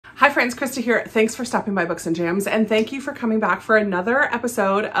Hi friends, Krista here. Thanks for stopping by Books and Jams, and thank you for coming back for another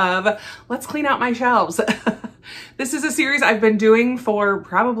episode of Let's Clean Out My Shelves. This is a series I've been doing for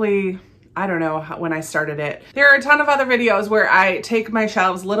probably, I don't know when I started it. There are a ton of other videos where I take my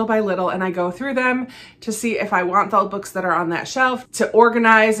shelves little by little and I go through them to see if I want the books that are on that shelf, to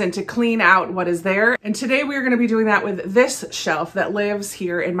organize and to clean out what is there. And today we're going to be doing that with this shelf that lives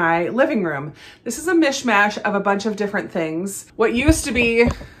here in my living room. This is a mishmash of a bunch of different things. What used to be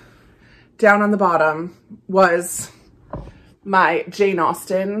down on the bottom was my Jane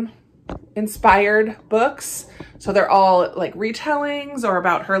Austen inspired books. So they're all like retellings or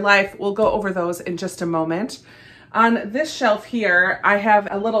about her life. We'll go over those in just a moment. On this shelf here, I have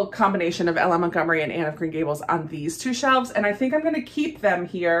a little combination of L.M. Montgomery and Anne of Green Gables on these two shelves, and I think I'm gonna keep them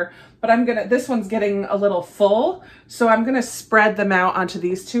here, but this one's getting a little full, so I'm gonna spread them out onto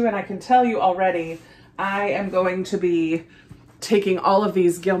these two, and I can tell you already, I am going to be taking all of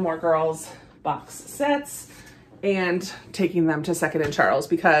these Gilmore Girls box sets and taking them to Second and Charles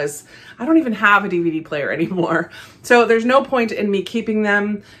because I don't even have a DVD player anymore. So there's no point in me keeping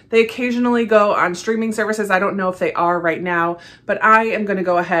them. They occasionally go on streaming services. I don't know if they are right now, but I am gonna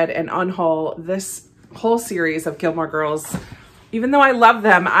go ahead and unhaul this whole series of Gilmore Girls. Even though I love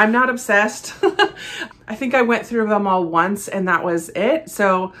them, I'm not obsessed. I think I went through them all once and that was it.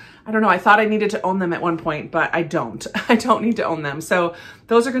 So I don't know, I thought I needed to own them at one point, but I don't. I don't need to own them. So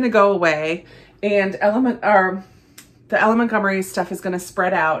those are gonna go away. And the L.M. Montgomery stuff is gonna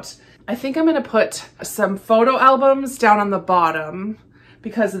spread out. I think I'm gonna put some photo albums down on the bottom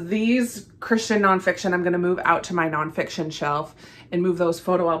because these Christian nonfiction, I'm gonna move out to my nonfiction shelf and move those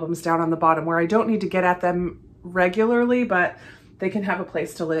photo albums down on the bottom where I don't need to get at them regularly, but they can have a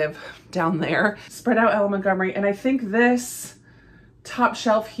place to live down there. Spread out L.M. Montgomery. And I think this top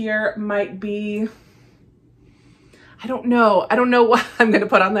shelf here might be, I don't know what I'm going to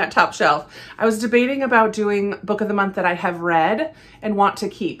put on that top shelf. I was debating about doing book of the month that I have read and want to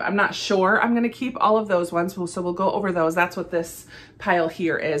keep. I'm not sure I'm going to keep all of those ones, so we'll go over those. That's what this pile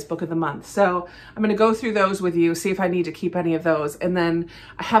here is, book of the month. So I'm going to go through those with you, see if I need to keep any of those. And then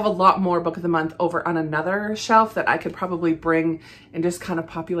I have a lot more book of the month over on another shelf that I could probably bring and just kind of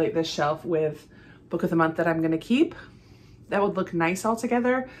populate this shelf with book of the month that I'm going to keep. That would look nice all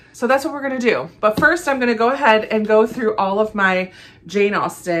together. So that's what we're gonna do. But first I'm gonna go ahead and go through all of my Jane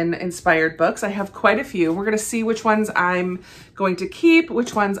Austen inspired books. I have quite a few. We're gonna see which ones I'm going to keep,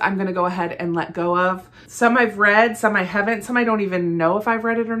 which ones I'm gonna go ahead and let go of. Some I've read, some I haven't, some I don't even know if I've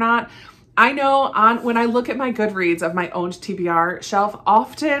read it or not. I know when I look at my Goodreads of my owned TBR shelf,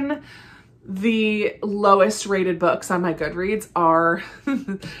 often the lowest rated books on my Goodreads are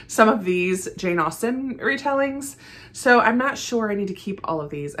some of these Jane Austen retellings. So I'm not sure I need to keep all of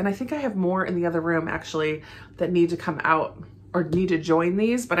these. And I think I have more in the other room actually that need to come out or need to join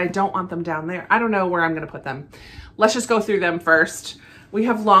these, but I don't want them down there. I don't know where I'm gonna put them. Let's just go through them first. We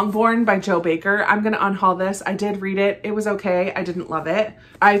have Longbourn by Joe Baker. I'm gonna unhaul this. I did read it. It was okay. I didn't love it.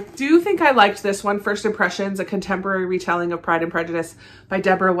 I do think I liked this one, First Impressions, a contemporary retelling of Pride and Prejudice by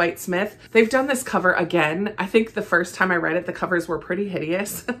Deborah White Smith. They've done this cover again. I think the first time I read it, the covers were pretty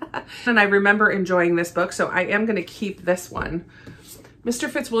hideous. And I remember enjoying this book, so I am gonna keep this one. Mr.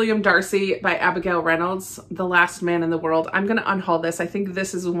 Fitzwilliam Darcy by Abigail Reynolds, The Last Man in the World. I'm gonna unhaul this. I think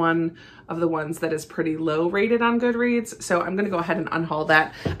this is one of the ones that is pretty low rated on Goodreads, so I'm gonna go ahead and unhaul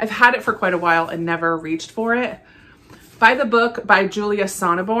that. I've had it for quite a while and never reached for it. By the Book by Julia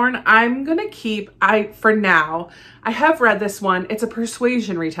Sonneborn, I'm gonna keep, for now, I have read this one. It's a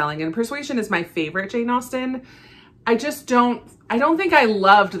Persuasion retelling, and Persuasion is my favorite Jane Austen. I don't think I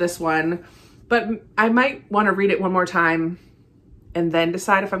loved this one, but I might wanna read it one more time and then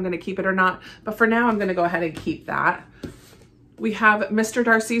decide if I'm gonna keep it or not. But for now, I'm gonna go ahead and keep that. We have Mr.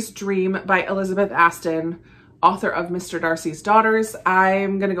 Darcy's Dream by Elizabeth Aston, author of Mr. Darcy's Daughters.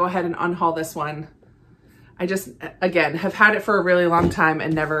 I'm gonna go ahead and unhaul this one. I just, again, have had it for a really long time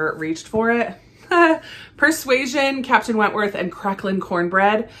and never reached for it. Persuasion, Captain Wentworth, and Cracklin'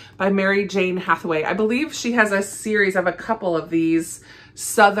 Cornbread by Mary Jane Hathaway. I believe she has a series of a couple of these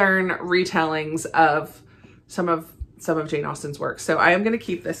Southern retellings of some of Jane Austen's work. So I am going to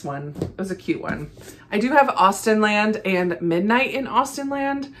keep this one. It was a cute one. I do have Austenland and Midnight in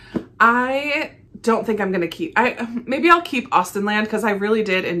Austenland. I don't think I'm going to keep, maybe I'll keep Austenland because I really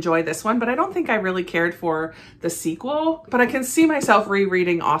did enjoy this one, but I don't think I really cared for the sequel, but I can see myself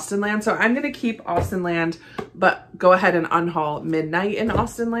rereading Austenland. So I'm going to keep Austenland, but go ahead and unhaul Midnight in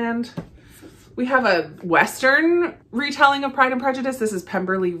Austenland. We have a Western retelling of Pride and Prejudice. This is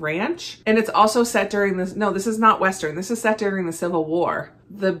Pemberley Ranch. And it's also set during this, no, this is not Western. This is set during the Civil War.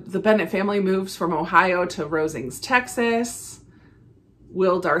 The Bennett family moves from Ohio to Rosings, Texas.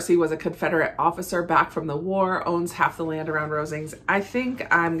 Will Darcy was a Confederate officer back from the war, owns half the land around Rosings. I think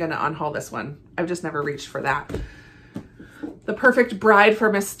I'm gonna unhaul this one. I've just never reached for that. The Perfect Bride for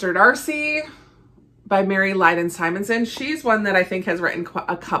Mr. Darcy by Mary Lydon Simonson. She's one that I think has written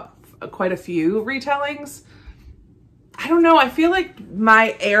quite a few retellings. I don't know. I feel like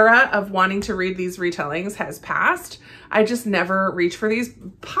my era of wanting to read these retellings has passed. I just never reach for these,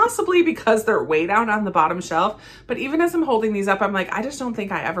 possibly because they're way down on the bottom shelf. But even as I'm holding these up, I'm like, I just don't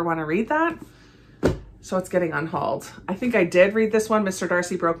think I ever want to read that. So it's getting unhauled. I think I did read this one. Mr.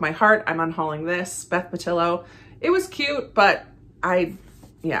 Darcy Broke My Heart. I'm unhauling this. Beth Patillo. It was cute, but I'm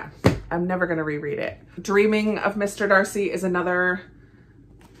never going to reread it. Dreaming of Mr. Darcy is another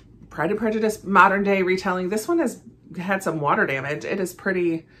Pride and Prejudice modern day retelling. This one has had some water damage. It is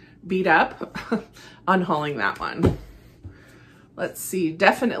pretty beat up. Unhauling that one. Let's see.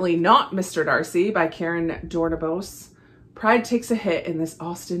 Definitely Not Mr. Darcy by Karen Dornabos. Pride takes a hit in this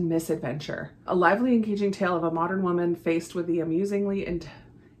Austen misadventure. A lively, engaging tale of a modern woman faced with the amusingly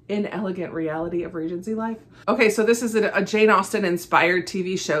inelegant reality of Regency life. Okay, so this is a Jane Austen inspired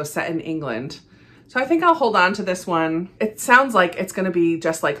TV show set in England. So I think I'll hold on to this one. It sounds like it's going to be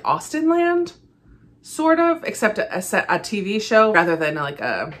just like Austenland, sort of, except a TV show rather than like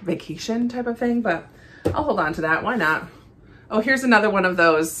a vacation type of thing, but I'll hold on to that. Why not? Oh, here's another one of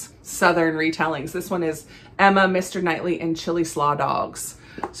those Southern retellings. This one is Emma, Mr. Knightley, and Chili Slaw Dogs.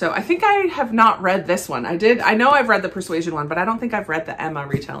 So I think I have not read this one. I know I've read the Persuasion one, but I don't think I've read the Emma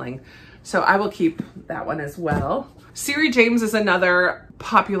retelling. So I will keep that one as well. Siri James is another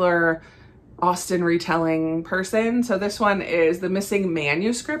popular Austen retelling person. So this one is The Missing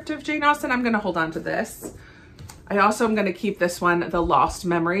Manuscript of Jane Austen. I'm going to hold on to this. I also am going to keep this one, The Lost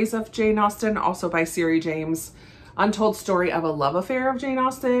Memories of Jane Austen, also by Siri James. Untold Story of a Love Affair of Jane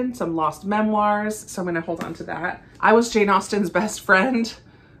Austen, some lost memoirs. So I'm going to hold on to that. I Was Jane Austen's Best Friend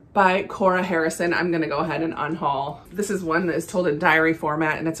by Cora Harrison. I'm going to go ahead and unhaul. This is one that is told in diary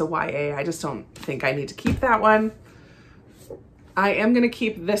format and it's a YA. I just don't think I need to keep that one. I am going to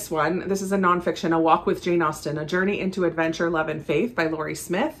keep this one. This is a nonfiction, A Walk with Jane Austen, A Journey into Adventure, Love and Faith by Laurie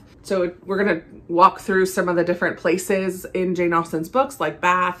Smith. So we're going to walk through some of the different places in Jane Austen's books, like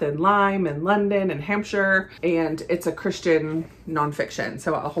Bath and Lyme and London and Hampshire. And it's a Christian nonfiction.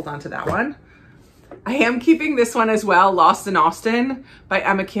 So I'll hold on to that one. I am keeping this one as well, Lost in Austen by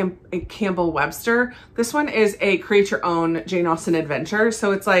Emma Campbell Webster. This one is a create your own Jane Austen adventure.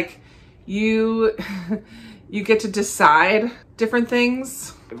 So it's like you get to decide different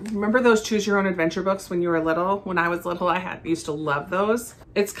things. Remember those choose your own adventure books when you were little? When I was little, I used to love those.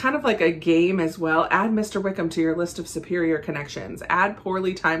 It's kind of like a game as well. Add Mr. Wickham to your list of superior connections. Add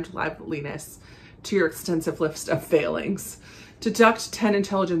poorly timed liveliness to your extensive list of failings. Deduct 10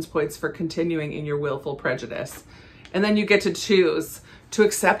 intelligence points for continuing in your willful prejudice. And then you get to choose. To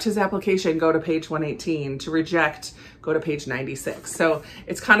accept his application, go to page 118. To reject, go to page 96. So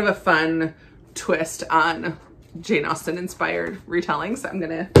it's kind of a fun twist on Jane Austen inspired retelling. So I'm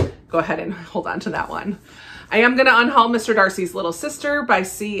going to go ahead and hold on to that one. I am going to unhaul Mr. Darcy's Little Sister by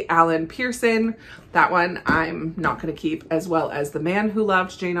C. Alan Pearson. That one I'm not going to keep, as well as The Man Who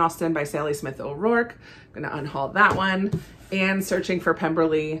Loved Jane Austen by Sally Smith O'Rourke. I'm going to unhaul that one. And Searching for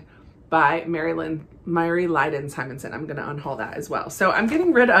Pemberley by Mary Lydon Simonson. I'm going to unhaul that as well. So I'm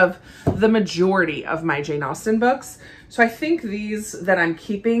getting rid of the majority of my Jane Austen books. So I think these that I'm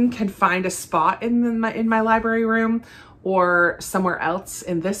keeping can find a spot in my library room or somewhere else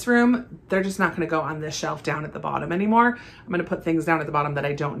in this room. They're just not going to go on this shelf down at the bottom anymore. I'm going to put things down at the bottom that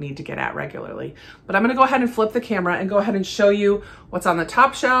I don't need to get at regularly. But I'm going to go ahead and flip the camera and go ahead and show you what's on the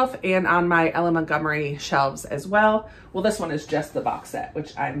top shelf and on my Ella Montgomery shelves as well. Well, this one is just the box set,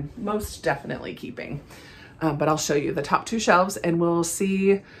 which I'm most definitely keeping. But I'll show you the top two shelves and we'll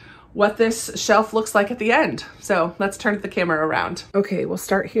see what this shelf looks like at the end. So let's turn the camera around. Okay, we'll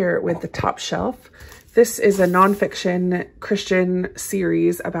start here with the top shelf. This is a nonfiction Christian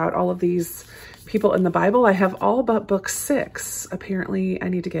series about all of these people in the Bible. I have all but book 6. Apparently I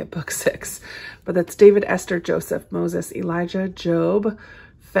need to get book 6, but that's David, Esther, Joseph, Moses, Elijah, Job,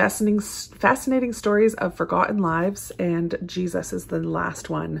 fascinating stories of forgotten lives, and Jesus is the last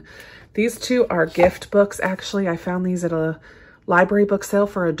one. These two are gift books. Actually, I found these at a library book sale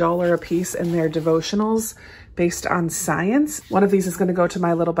for $1 a piece, and they're devotionals based on science. One of these is going to go to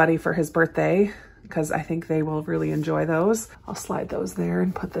my little buddy for his birthday, because I think they will really enjoy those. I'll slide those there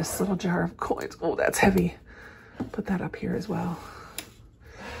and put this little jar of coins. Oh, that's heavy. Put that up here as well.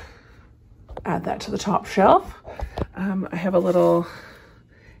 Add that to the top shelf. I have a little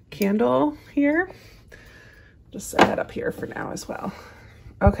candle here. Just set that up here for now as well.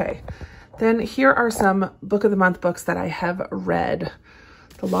 Okay, Then here are some Book of the Month books that I have read.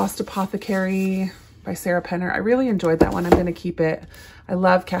 The Lost Apothecary by Sarah Penner. I really enjoyed that one. I'm going to keep it. I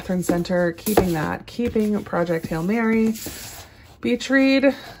love Catherine Center. Keeping that. Keeping Project Hail Mary. Beach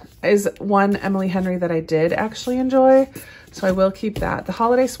Read is one Emily Henry that I did actually enjoy, so I will keep that. The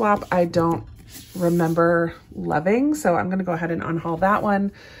Holiday Swap I don't remember loving, so I'm going to go ahead and unhaul that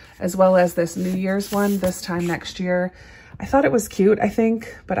one, as well as this New Year's one this time next year. I thought it was cute, I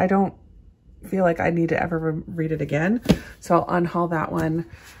think, but I don't feel like I need to ever read it again, so I'll unhaul that one.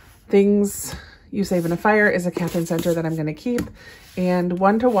 Things You Save in a Fire is a Catherine Center that I'm going to keep, and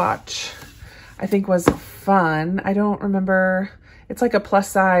One to Watch I think was fun. I don't remember. It's like a plus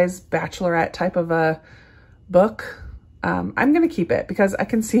size bachelorette type of a book. I'm going to keep it because I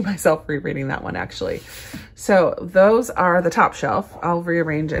can see myself rereading that one actually. So those are the top shelf. I'll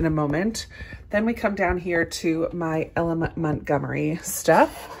rearrange in a moment. Then we come down here to my Ella Montgomery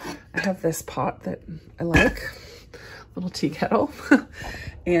stuff. I have this pot that I like, little tea kettle.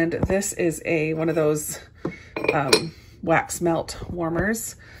 And this is one of those wax melt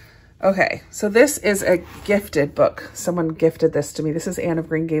warmers. Okay, so this is a gifted book. Someone gifted this to me. This is Anne of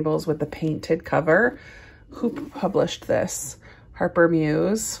Green Gables with the painted cover. Who published this? Harper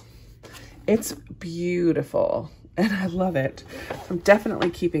Muse. It's beautiful and I love it. I'm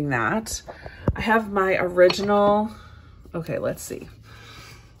definitely keeping that. I have my original. Okay, let's see.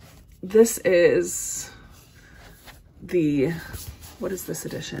 This is what is this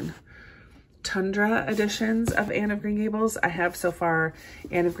edition? Tundra editions of Anne of Green Gables. I have so far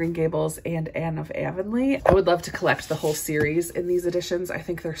Anne of Green Gables and Anne of Avonlea. I would love to collect the whole series in these editions. I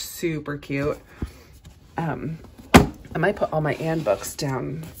think they're super cute. I might put all my Anne books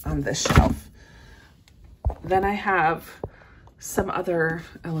down on this shelf. Then I have some other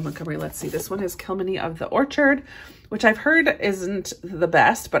Ella Montgomery. Let's see. This one is Kilmeny of the Orchard, which I've heard isn't the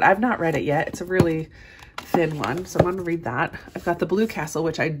best, but I've not read it yet. It's a really thin one, so I'm going to read that. I've got The Blue Castle,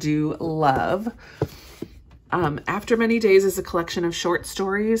 which I do love. After Many Days is a collection of short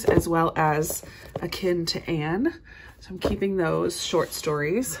stories as well as Akin to Anne. So I'm keeping those short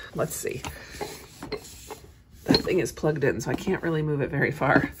stories. Let's see. That thing is plugged in, so I can't really move it very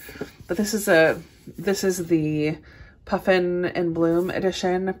far. But this is the Puffin and Bloom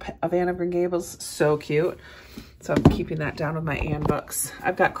edition of Anne of Green Gables. So cute. So I'm keeping that down with my Anne books.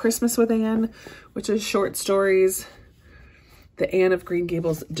 I've got Christmas with Anne, which is short stories. The Anne of Green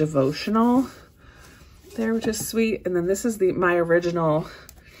Gables devotional there, which is sweet. And then this is my original,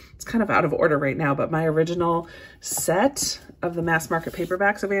 it's kind of out of order right now, but my original set of the mass market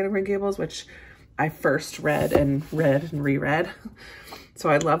paperbacks of Anne of Green Gables, which I first read and reread. So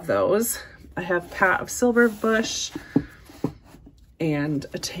I love those. I have Pat of Silverbush and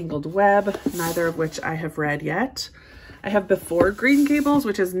A Tangled Web, neither of which I have read yet. I have Before Green Gables,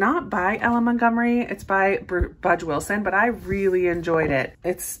 which is not by Ella Montgomery. It's by Budge Wilson, but I really enjoyed it.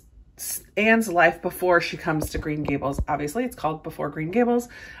 It's Anne's life before she comes to Green Gables. Obviously, it's called Before Green Gables.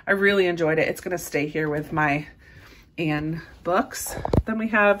 I really enjoyed it. It's going to stay here with my Anne books. Then we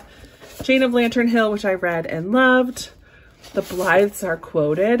have Jane of Lantern Hill, which I read and loved. The Blythes Are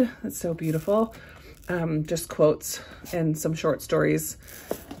Quoted. It's so beautiful. Just quotes and some short stories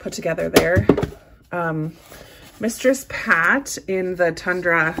put together there. Mistress Pat in the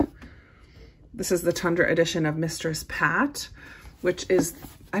Tundra. This is the Tundra edition of Mistress Pat, which is,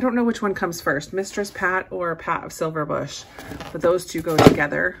 I don't know which one comes first, Mistress Pat or Pat of Silverbush, but those two go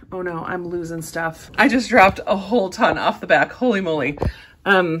together. Oh no, I'm losing stuff. I just dropped a whole ton off the back. Holy moly.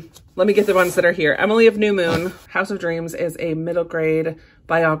 Let me get the ones that are here. Emily of New Moon, House of Dreams is a middle grade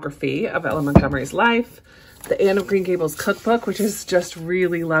biography of Ella Montgomery's life. The Anne of Green Gables cookbook, which is just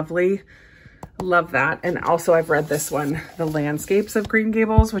really lovely. Love that. And also I've read this one, The Landscapes of Green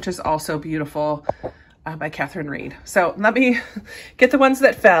Gables, which is also beautiful, by Catherine Reed. So let me get the ones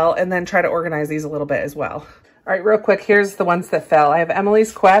that fell and then try to organize these a little bit as well. All right, real quick, here's the ones that fell. I have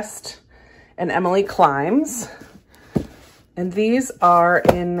Emily's Quest and Emily Climbs. And these are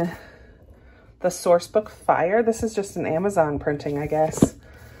in the Sourcebook Fire. This is just an Amazon printing, I guess.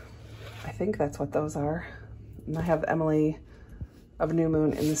 I think that's what those are. And I have Emily of New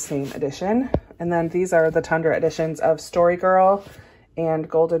Moon in the same edition. And then these are the Tundra editions of Story Girl and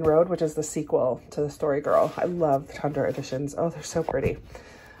Golden Road, which is the sequel to the Story Girl. I love the Tundra editions. Oh, they're so pretty.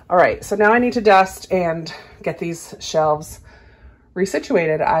 All right, so now I need to dust and get these shelves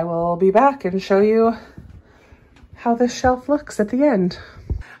resituated. I will be back and show you how this shelf looks at the end.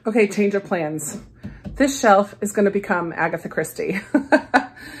 Okay, change of plans. This shelf is gonna become Agatha Christie.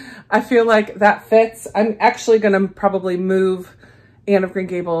 I feel like that fits. I'm actually gonna probably move Anne of Green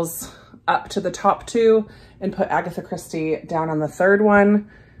Gables up to the top two and put Agatha Christie down on the third one,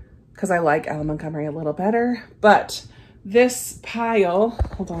 because I like Ella Montgomery a little better. But this pile,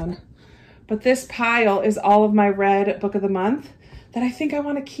 hold on. But this pile is all of my red book of the month that I think I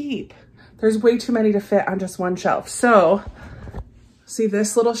want to keep. There's way too many to fit on just one shelf. So see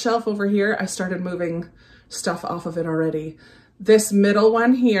this little shelf over here? I started moving stuff off of it already. This middle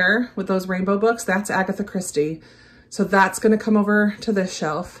one here with those rainbow books, that's Agatha Christie. So that's gonna come over to this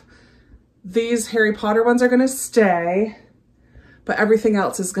shelf. These Harry Potter ones are gonna stay, but everything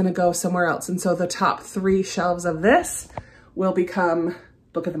else is gonna go somewhere else. And so the top 3 shelves of this will become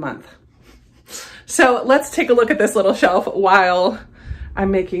book of the month. So let's take a look at this little shelf while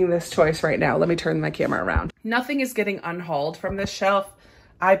I'm making this choice right now. Let me turn my camera around. Nothing is getting unhauled from this shelf.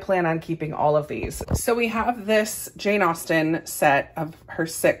 I plan on keeping all of these. So we have this Jane Austen set of her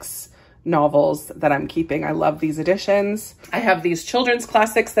 6 novels that I'm keeping. I love these editions. I have these children's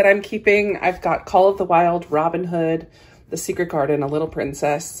classics that I'm keeping. I've got Call of the Wild, Robin Hood, The Secret Garden, A Little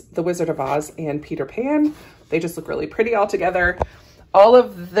Princess, The Wizard of Oz, and Peter Pan. They just look really pretty all together. All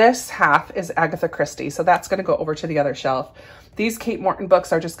of this half is Agatha Christie, so that's gonna go over to the other shelf. These Kate Morton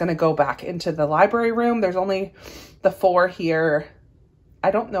books are just gonna go back into the library room. There's only the 4 here.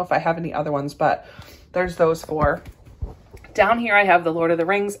 I don't know if I have any other ones, but there's those 4. Down here, I have the Lord of the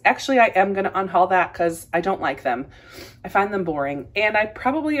Rings. Actually, I am gonna unhaul that because I don't like them. I find them boring. And I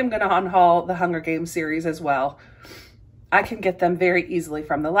probably am gonna unhaul the Hunger Games series as well. I can get them very easily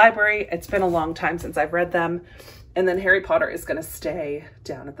from the library. It's been a long time since I've read them. And then Harry Potter is gonna stay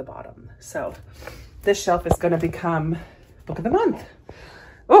down at the bottom. So this shelf is gonna become book of the month.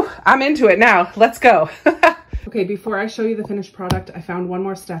 Oh, I'm into it now. Let's go. Okay, before I show you the finished product, I found one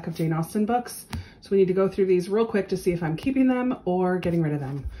more stack of Jane Austen books. So we need to go through these real quick to see if I'm keeping them or getting rid of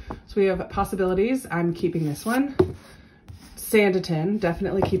them. So we have Possibilities. I'm keeping this one. Sanditon,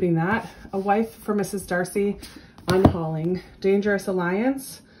 definitely keeping that. A Wife for Mrs. Darcy, unhauling. Dangerous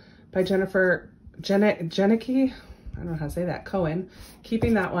Alliance by Jennifer Janicki, I don't know how to say that, Cohen,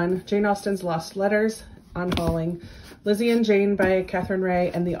 keeping that one. Jane Austen's Lost Letters, unhauling. Lizzie and Jane by Catherine Ray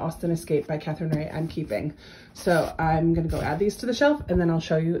and The Austen Escape by Catherine Ray, I'm keeping. So I'm gonna go add these to the shelf and then I'll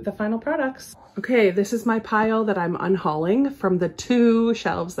show you the final products. Okay, this is my pile that I'm unhauling from the 2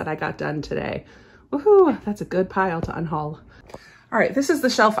 shelves that I got done today. Woohoo, that's a good pile to unhaul. All right, this is the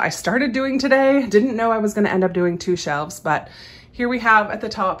shelf I started doing today. Didn't know I was gonna end up doing 2 shelves, but here we have at the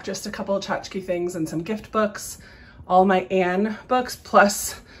top just a couple of tchotchke things and some gift books, all my Anne books,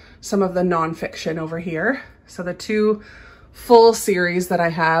 plus some of the nonfiction over here. So the 2 full series that I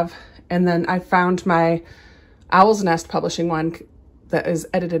have, and then I found my Owl's Nest publishing one that is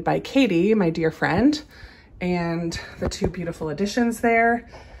edited by Katie, my dear friend, and the 2 beautiful editions there.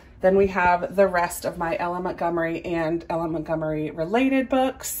 Then we have the rest of my Ella Montgomery and Ella Montgomery related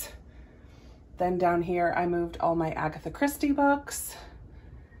books. Then down here, I moved all my Agatha Christie books.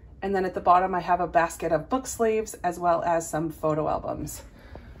 And then at the bottom, I have a basket of book sleeves as well as some photo albums.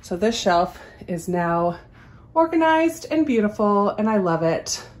 So this shelf is now organized and beautiful, and I love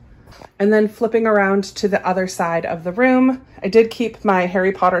it. And then flipping around to the other side of the room, I did keep my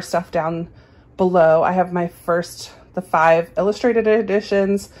Harry Potter stuff down below. I have the 5 illustrated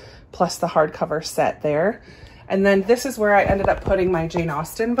editions plus the hardcover set there. And then this is where I ended up putting my Jane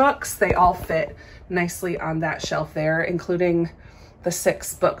Austen books. They all fit nicely on that shelf there, including the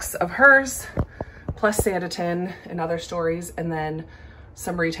 6 books of hers, plus Sanditon and other stories, and then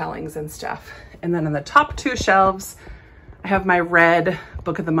some retellings and stuff. And then on the top 2 shelves, I have my red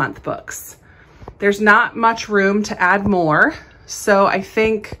book of the month books. There's not much room to add more. So I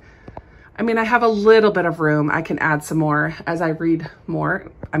have a little bit of room. I can add some more as I read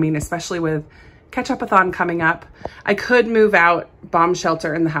more. I mean, especially with Catch-Up-a-thon coming up. I could move out Bomb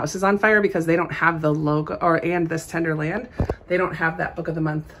Shelter and The House is on Fire because they don't have the logo, and This Tender Land. They don't have that book of the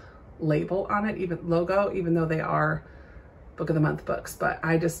month label on it, even though they are book of the month books. But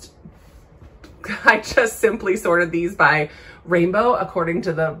I just simply sorted these by rainbow according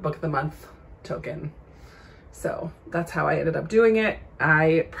to the book of the month token. So that's how I ended up doing it.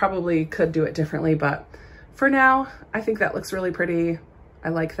 I probably could do it differently, but for now, I think that looks really pretty. I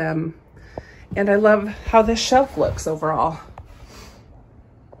like them. And I love how this shelf looks overall.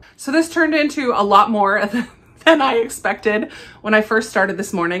 So this turned into a lot more than I expected when I first started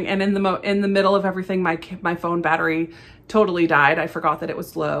this morning. And in the middle of everything, my phone battery totally died. I forgot that it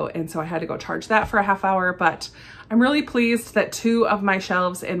was low. And so I had to go charge that for a half hour, but I'm really pleased that 2 of my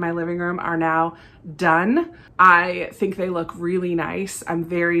shelves in my living room are now done. I think they look really nice. I'm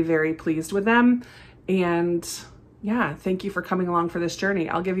very, very pleased with them. And yeah, thank you for coming along for this journey.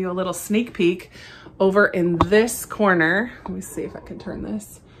 I'll give you a little sneak peek over in this corner. Let me see if I can turn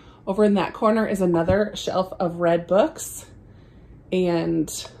this. Over in that corner is another shelf of red books.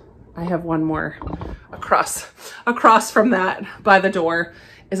 And I have one more across from that by the door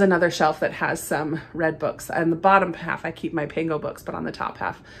is another shelf that has some red books. On the bottom half, I keep my Pango books, but on the top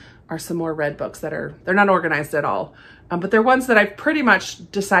half are some more red books that they're not organized at all. But they're ones that I've pretty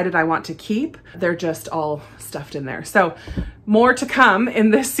much decided I want to keep. They're just all stuffed in there. So more to come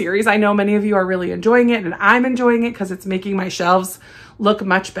in this series. I know many of you are really enjoying it, and I'm enjoying it because it's making my shelves look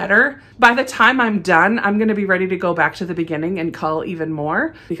much better. By the time I'm done, I'm gonna be ready to go back to the beginning and cull even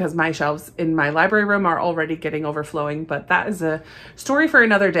more because my shelves in my library room are already getting overflowing, but that is a story for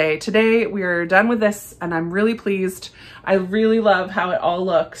another day. Today, we're done with this and I'm really pleased. I really love how it all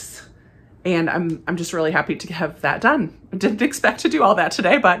looks. And I'm just really happy to have that done. I didn't expect to do all that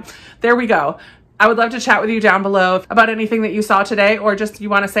today, but there we go. I would love to chat with you down below about anything that you saw today, or just you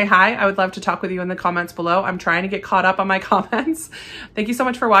want to say hi. I would love to talk with you in the comments below. I'm trying to get caught up on my comments. Thank you so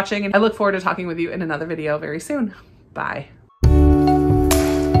much for watching, and I look forward to talking with you in another video very soon. Bye.